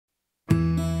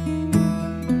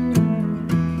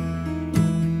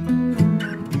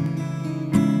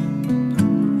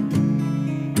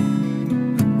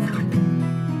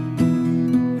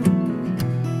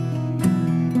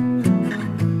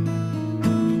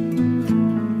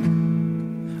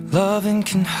Loving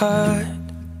can hurt.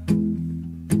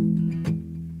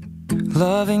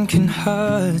 Loving can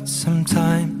hurt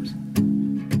sometimes,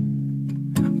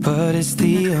 but it's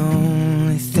the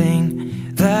only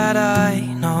thing that I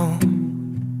know.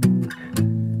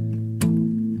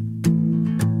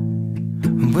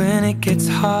 When it gets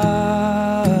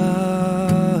hard,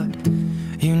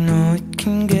 you know it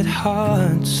can get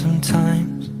hard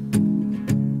sometimes.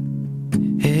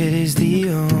 It is the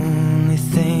only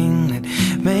thing that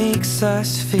makes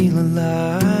us feel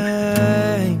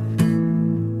alive.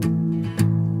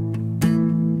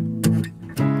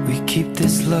 We keep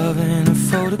this love in a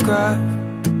photograph.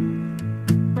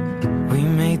 We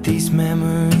made these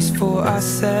memories for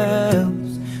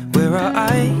ourselves, where our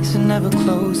eyes are never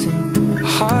closing, our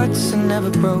hearts are never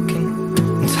broken,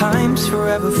 and time's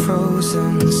forever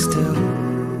frozen still.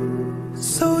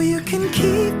 So you can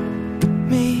keep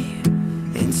me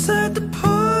inside the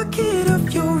pocket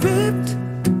of your ripped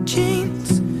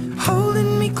jeans,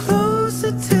 holding me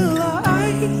closer till our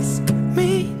eyes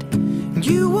meet.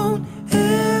 You won't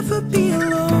ever be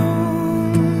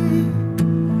alone.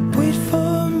 Wait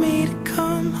for me to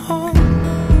come home.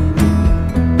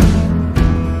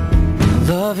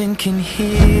 Loving can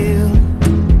heal.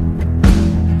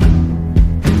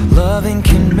 Loving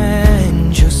can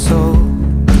mend your soul,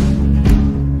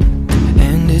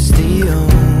 and it's the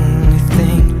only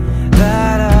thing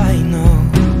that I know.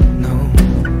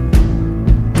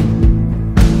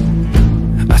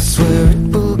 I swear it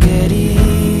will get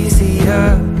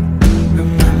easier.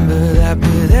 Remember that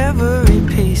with every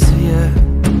piece of you.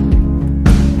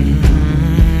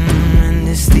 And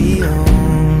it's the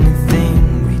only thing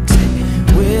we take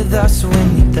with us when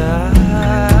we die.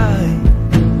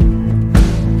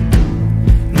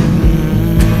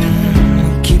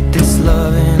 We keep this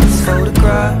love in its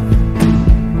photograph.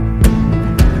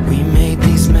 We made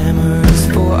these memories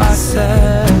for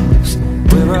ourselves,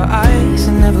 where our eyes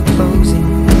are never closing,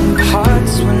 our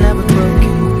hearts were never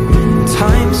broken,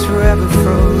 time's forever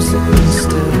frozen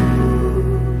still.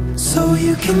 So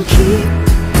you can keep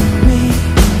me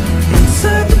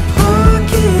inside the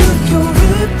pocket of your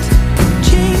ripped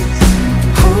jeans,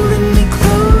 holding me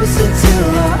closer till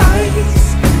our eyes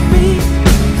meet.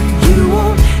 You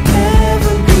won't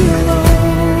ever be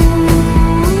alone.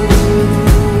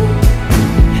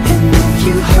 And if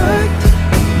you hurt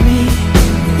me,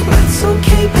 that's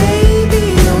okay, baby.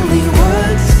 Only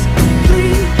words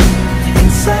bleed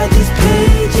inside these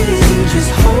pages. You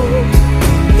just hold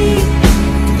me.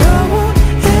 I won't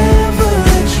ever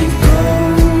let you go.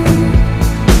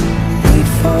 Wait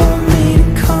for me to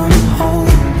come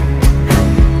home.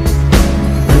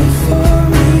 Wait for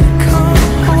me to come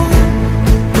home.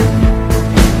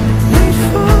 Wait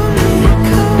for me to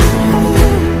come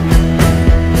home.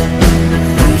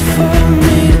 Wait for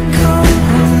me to come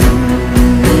home.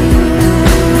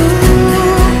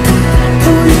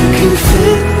 Oh, you can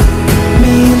fit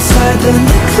me inside the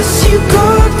necklace you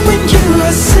got when you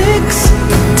were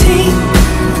 16,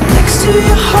 next to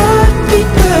your heartbeat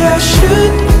where I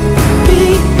should be.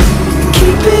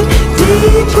 Keep it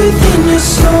deep within your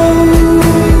soul.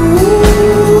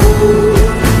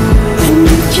 And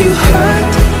if you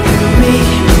hurt me,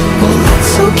 well,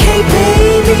 that's okay,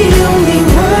 baby. Only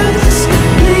words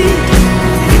bleed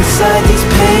inside these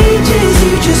pages.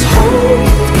 You just hold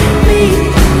me.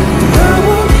 I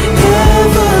won't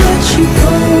ever let you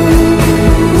go.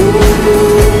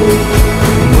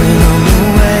 When I'm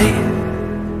away,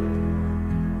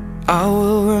 I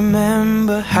will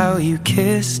remember how you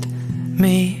kissed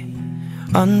me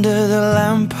under the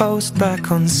lamppost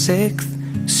back on 6th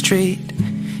Street,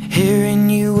 hearing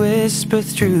you whisper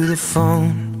through the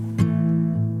phone.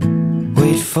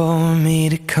 Wait for me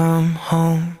to come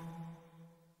home.